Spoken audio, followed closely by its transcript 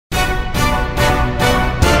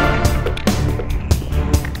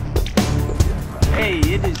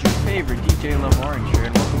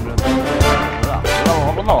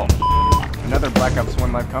Black Ops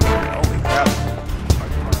 1 live commentary. Holy crap.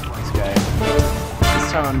 This guy.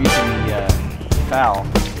 This time I'm using the FAL.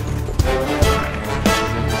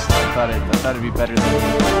 I thought it'd be better than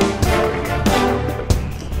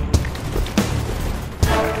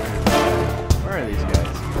Where are these guys?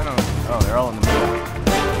 I don't know. Oh, they're all in the middle.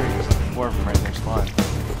 There's 4 of them right in their spawn.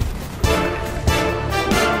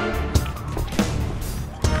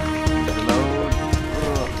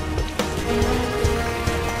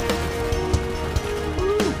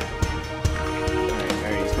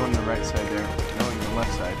 Side there. No, on the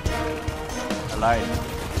left side. I lied.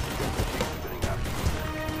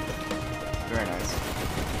 Very nice.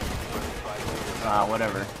 Ah,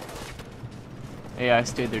 whatever. Hey, I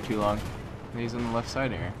stayed there too long. He's on the left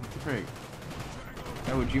side here. What the frig?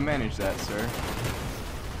 How would you manage that, sir?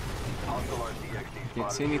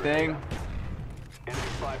 Can't see anything.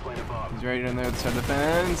 He's right on the other side of the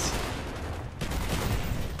fence.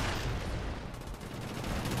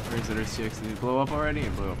 Where is it, RCX? Did it blow up already?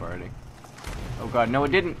 It blew up already. Oh god, no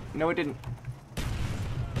it didn't! No it didn't!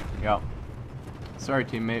 Yo. Sorry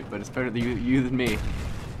teammate, but it's better than you than me.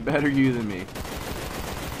 Better you than me.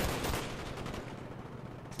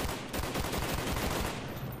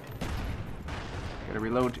 Gotta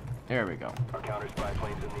reload. There we go. Our counter spy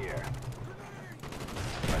planes in the air.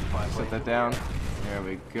 Set that down. There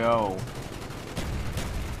we go.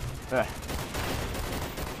 Ugh.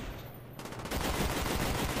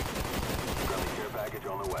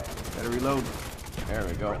 On the way. Gotta reload. There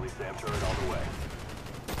we go. Sam turret on the way.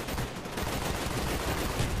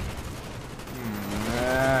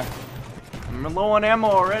 I'm low on ammo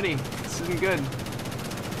already. This isn't good.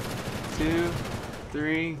 2,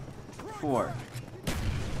 3, 4.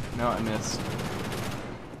 No, I missed.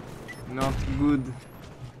 Not good.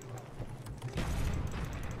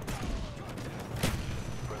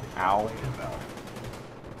 Ow.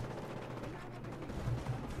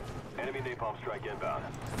 Enemy napalm strike inbound.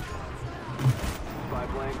 Spy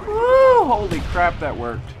plane. Woo! Holy crap, that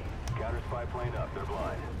worked. Counter spy plane up. They're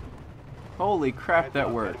blind. Holy crap, that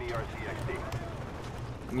worked. Enemy RCXD.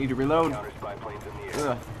 I need to reload. Counter spy planes in the air.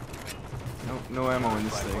 Ugh. No ammo in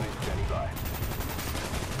this Spy thing. plane standing by.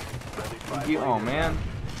 Friendly spy plane Oh man.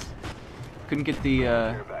 Couldn't get the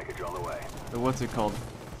care package on the way. what's it called?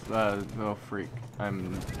 Oh freak.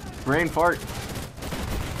 I'm brain fart.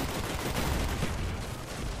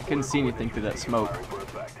 Couldn't see anything through that smoke.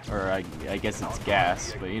 Or I guess it's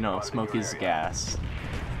gas, but you know, smoke is gas.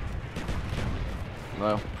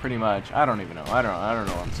 Well, pretty much. I don't even know. I don't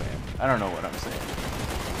know what I'm saying. I don't know what I'm saying.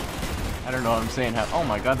 I don't know what I'm saying. Oh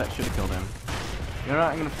my god, that should have killed him. You know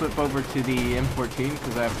what? I'm gonna flip over to the M14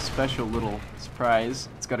 because I have a special little surprise.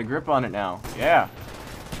 It's got a grip on it now. Yeah.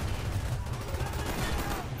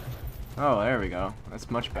 Oh, there we go.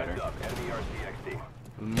 That's much better.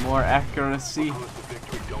 More accuracy.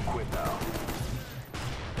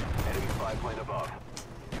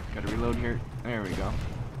 Gotta reload here. There we go.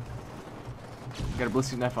 Got a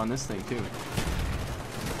ballistic knife on this thing too.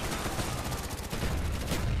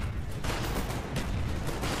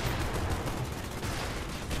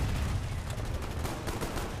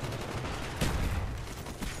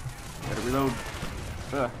 Gotta reload.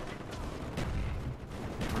 Ugh.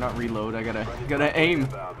 Or not reload. I gotta aim.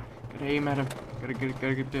 Gotta aim at him. Gotta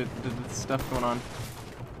get the stuff going on.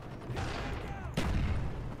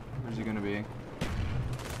 Where's he gonna be?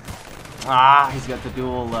 Ah, he's got the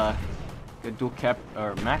dual cap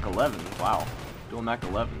or Mac 11. Wow, dual Mac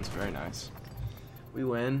 11s, very nice. We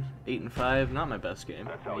win 8-5. Not my best game,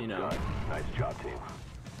 but, you know. Nice job, team.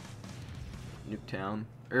 Nuketown,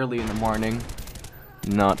 early in the morning.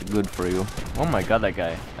 Not good for you. Oh my god, that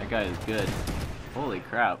guy is good. Holy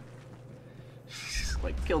crap!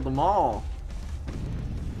 Like killed them all.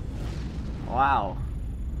 Wow,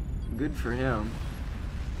 good for him.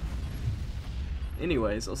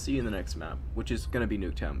 Anyways, I'll see you in the next map, which is gonna be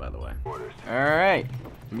Nuketown, by the way. Alright,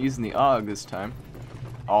 I'm using the AUG this time.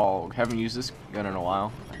 Oh, haven't used this gun in a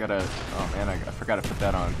while. Oh man, I forgot to put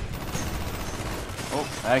that on. Oh,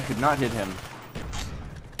 I could not hit him.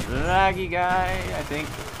 Laggy guy, I think.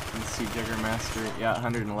 Let's see, Juggermaster. Yeah,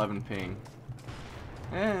 111 ping.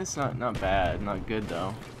 It's not bad, not good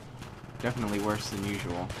though. Definitely worse than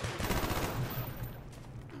usual.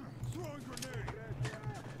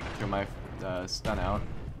 Get my stun out.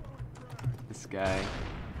 This guy.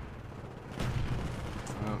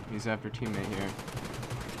 Oh, he's after teammate here.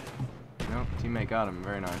 Nope, teammate got him.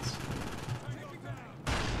 Very nice.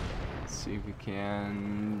 Let's see if we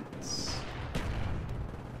can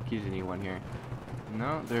get anyone here.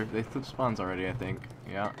 No, they flipped spawns already, I think.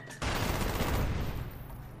 Yeah.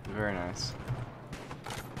 Very nice.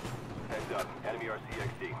 Heads up, enemy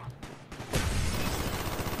RCXD.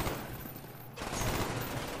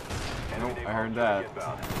 I heard that.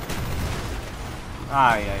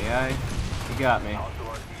 Ay, ay, ay. He got me.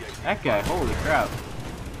 That guy, holy crap.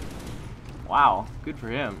 Wow, good for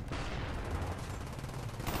him.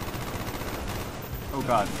 Oh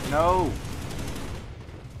god, no!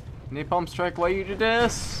 Napalm strike, why you do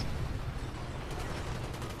this?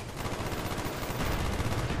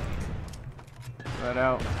 Right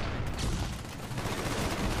out.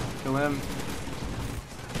 Kill him.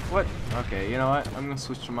 What? Okay, you know what? I'm gonna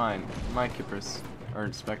switch to mine. My Kippers. Or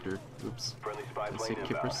Inspector. Oops. I say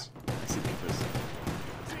Kippers. I say Kippers.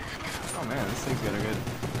 Oh man, this thing's got a good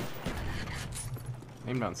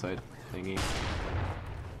aim down sight thingy.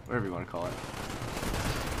 Whatever you want to call it.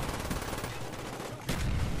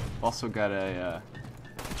 Also got a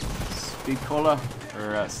speed cola,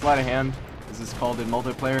 or sleight of hand, as it's called in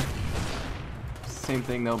multiplayer. Same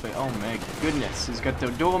thing though, but oh my goodness, he's got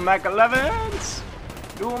the dual Mach 11s!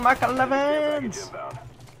 Dual Mach 11s!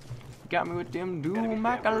 Got me with them dual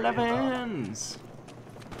Mach 11s!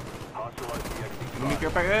 Make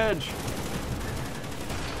your package!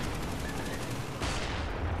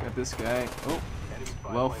 Got this guy. Oh,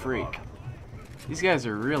 well, freak. These guys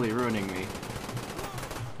are really ruining me.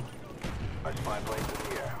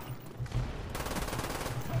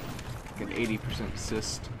 Got 80%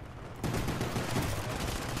 assist.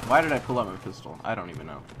 Why did I pull out my pistol? I don't even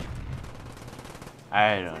know.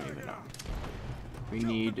 I don't even know. We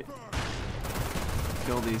need to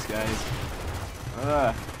kill these guys.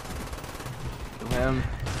 Kill him.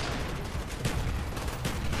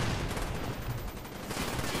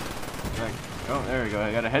 Oh, there we go.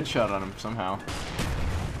 I got a headshot on him somehow.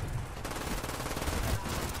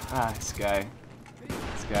 Ah, this guy.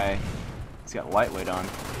 This guy. He's got lightweight on.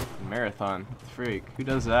 Marathon. Freak. Who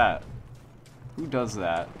does that? Who does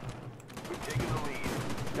that?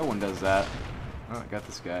 No one does that. Oh, I got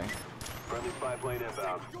this guy.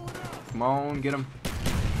 Come on, get him.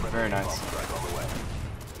 Very nice.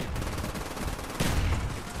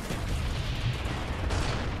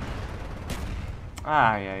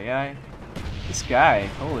 Ay, ay, ay. This guy,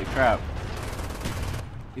 holy crap.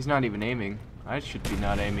 He's not even aiming. I should be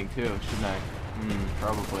not aiming too, shouldn't I?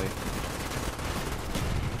 Probably.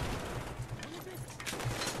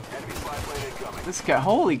 This guy,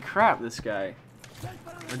 holy crap, this guy.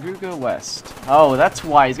 Rodrigo West. Oh, that's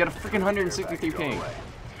why. He's got a freaking 163 ping.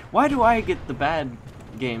 Why do I get the bad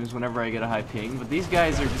games whenever I get a high ping, but these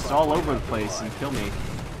guys are just all over the place and kill me?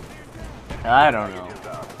 I don't know.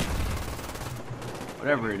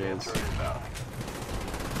 Whatever it is.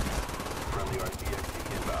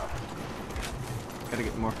 Gotta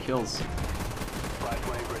get more kills.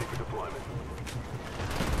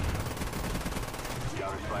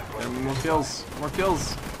 More kills. More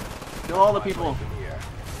kills. Kill all the people.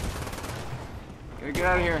 Gotta get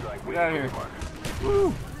out of here. Get out of here.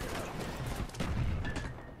 Woo!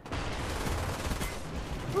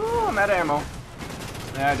 Woo, I'm out of ammo.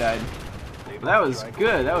 Yeah, I died. But that was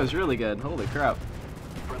good. That was really good. Holy crap.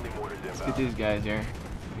 Let's get these guys here.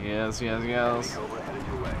 Yes, yes, yes.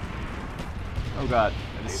 Oh god.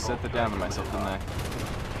 I just set that down to myself, didn't I?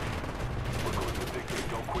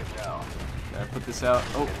 Gotta put this out.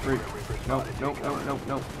 Oh, freak. Nope, nope, nope, nope,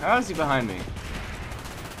 nope. How is he behind me?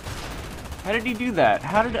 How did he do that?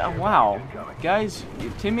 How did wow. Guys,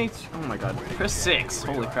 your teammates. Oh my god. Press 6.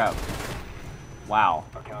 Holy crap. Wow.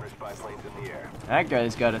 That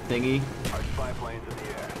guy's got a thingy.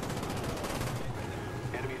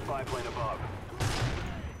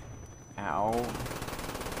 Ow.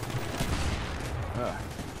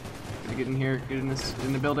 Gotta get in here, get in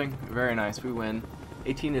the building. Very nice, we win.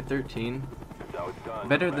 18-13.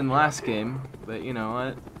 Better than last game, but you know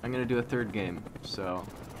what? I'm gonna do a third game, so.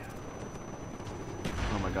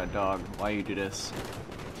 Oh my god, dog, why you do this?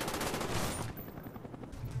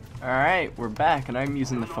 Alright, we're back, and I'm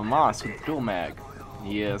using the FAMAS with dual mag.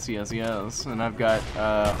 Yes, yes, yes. And I've got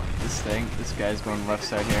this thing. This guy's going left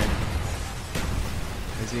side here.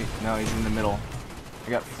 Is he? No, he's in the middle. I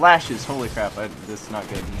got flashes. Holy crap! This is not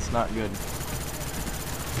good. It's not good.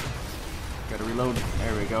 Gotta reload.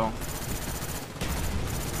 There we go.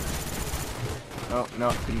 Oh no,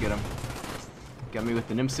 couldn't get him. Got me with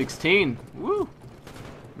the NIM-16. Woo!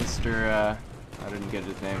 Mr. I didn't get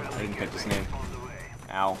his name. I didn't catch his name.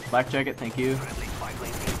 Ow. Black Jacket, thank you.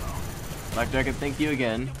 Black Jacket, thank you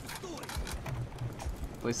again.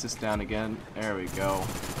 Place this down again. There we go.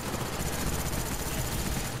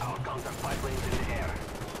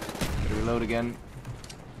 Gotta reload again.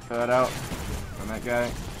 Fill that out. On that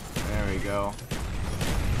guy. There we go.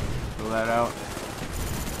 Fill that out.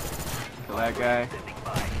 Kill that guy.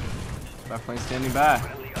 Black plane standing by.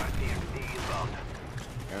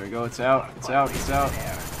 There we go. It's out. It's out. It's out.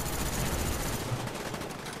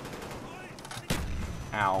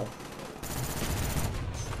 Ow.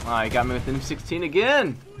 Ah, he got me with an M16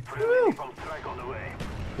 again! Woo!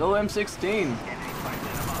 Go M16!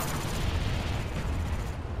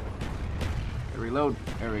 Reload.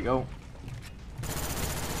 There we go.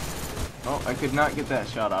 Oh, I could not get that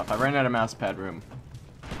shot off. I ran out of mouse pad room.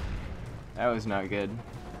 That was not good.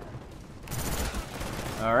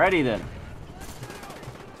 Alrighty then.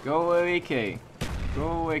 Go away, K. Go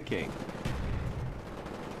away, K.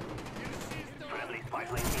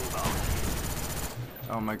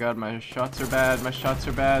 Oh my god, my shots are bad. My shots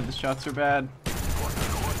are bad. The shots are bad.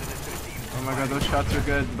 Oh my god, those shots are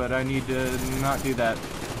good, but I need to not do that.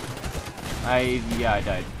 Yeah, I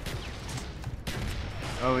died.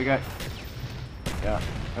 Oh, we got. Yeah.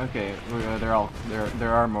 Okay.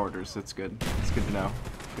 There are mortars. That's good. That's good to know.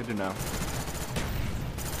 Good to know.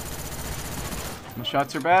 My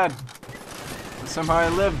shots are bad. But somehow I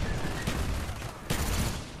lived.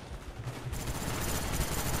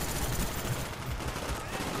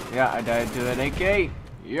 Yeah, I died to an AK.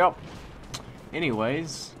 Yup.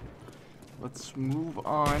 Anyways, let's move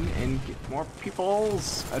on and get more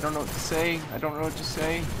peoples. I don't know what to say. I don't know what to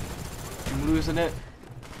say. I'm losing it.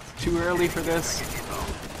 It's too early for this.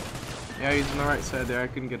 Yeah, he's on the right side there. I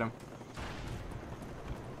couldn't get him.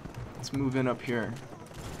 Let's move in up here.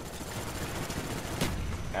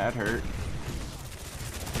 That hurt.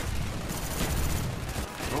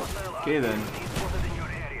 Oh, okay then.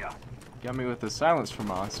 Got me with the silence from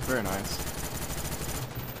Moss. Very nice.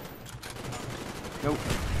 Nope.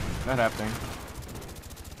 Not happening.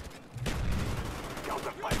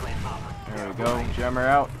 There we go. Jammer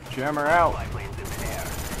out. Jammer out.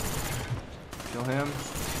 Kill him.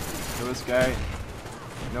 Kill this guy.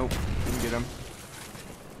 Nope. Didn't get him.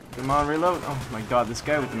 Come on, reload. Oh my god, this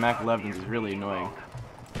guy with the Mac 11s is really annoying.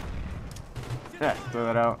 Yeah, throw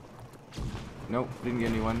that out. Nope, didn't get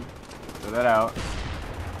anyone. Throw that out.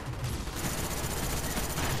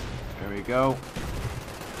 There we go.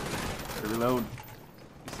 Reload.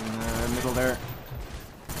 He's in the middle there.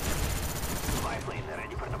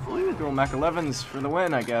 Ooh, go Mac 11s for the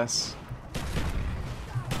win, I guess.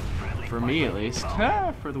 For me, at least.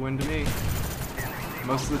 For the win to me.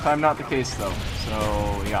 Most of the time, not the case, though.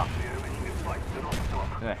 So, yeah.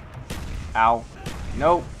 Ow.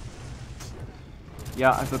 Nope.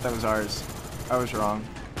 Yeah, I thought that was ours. I was wrong.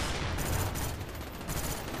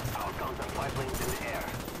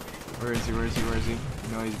 Where is he? Where is he? Where is he?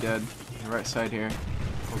 No, he's dead. The right side here.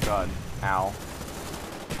 Oh god. Ow.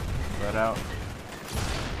 Let out.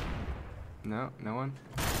 No, no one.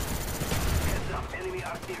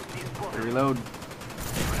 Reload.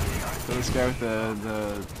 So this guy with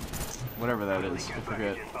the whatever that is. I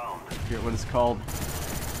forget what it's called.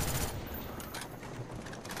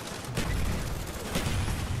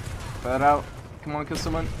 Let out. Come on, kill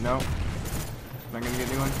someone. No. Not gonna get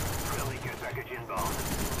anyone.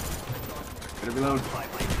 Gotta reload.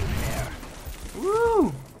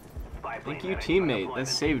 Woo! Thank you, teammate. That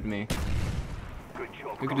saved me.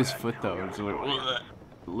 Look at his foot though. It's like,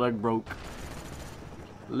 leg broke.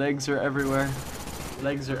 Legs are everywhere.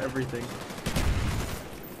 Legs are everything.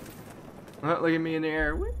 Look at me in the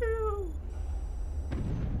air. Woo!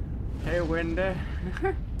 Hey, Wendy.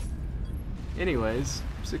 Anyways,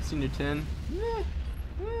 16 to 10.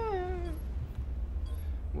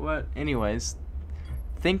 What? Anyways,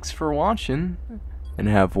 thanks for watching, and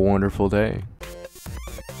have a wonderful day.